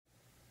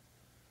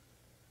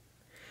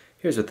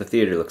Here's what the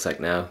theater looks like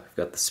now. We've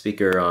got the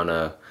speaker on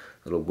a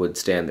little wood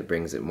stand that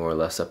brings it more or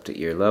less up to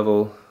ear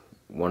level.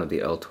 One of the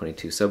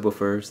L22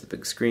 subwoofers, the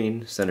big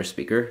screen, center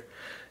speaker,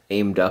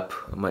 aimed up.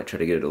 I might try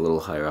to get it a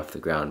little higher off the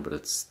ground, but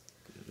it's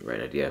the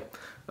right idea.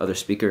 Other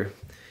speaker.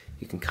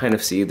 You can kind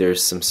of see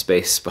there's some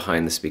space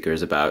behind the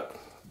speakers, about,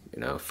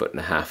 a foot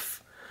and a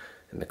half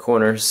in the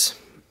corners.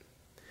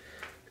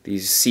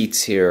 These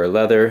seats here are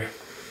leather.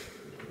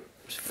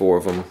 There's 4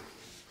 of them.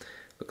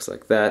 Looks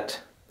like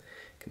that.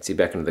 You can see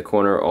back into the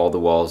corner, all the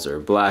walls are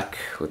black,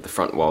 with the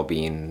front wall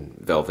being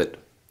velvet.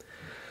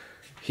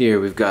 Here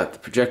we've got the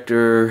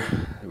projector.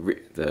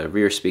 The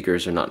rear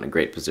speakers are not in a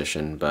great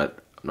position, but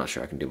I'm not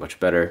sure I can do much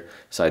better.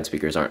 Side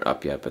speakers aren't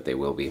up yet, but they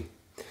will be.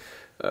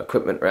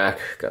 Equipment rack,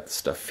 got the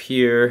stuff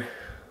here.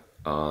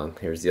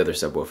 Here's the other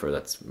subwoofer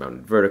that's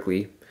mounted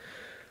vertically.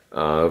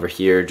 Over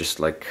here, just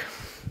like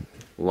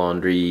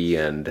laundry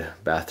and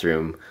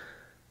bathroom.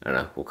 I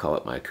don't know, we'll call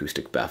it my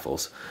acoustic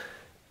baffles.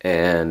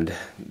 And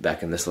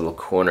back in this little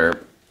corner,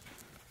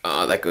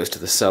 that goes to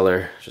the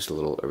cellar, just a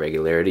little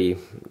irregularity,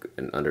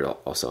 and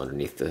also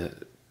underneath the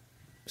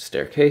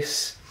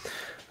staircase.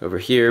 Over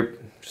here,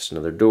 just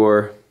another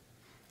door,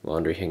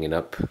 laundry hanging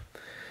up,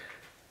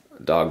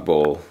 dog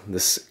bowl.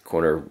 This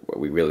corner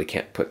we really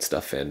can't put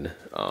stuff in.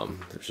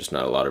 There's just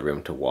not a lot of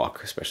room to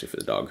walk, especially for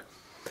the dog.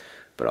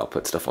 But I'll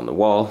put stuff on the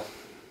wall.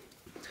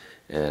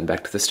 And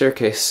back to the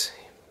staircase.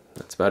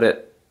 That's about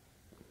it.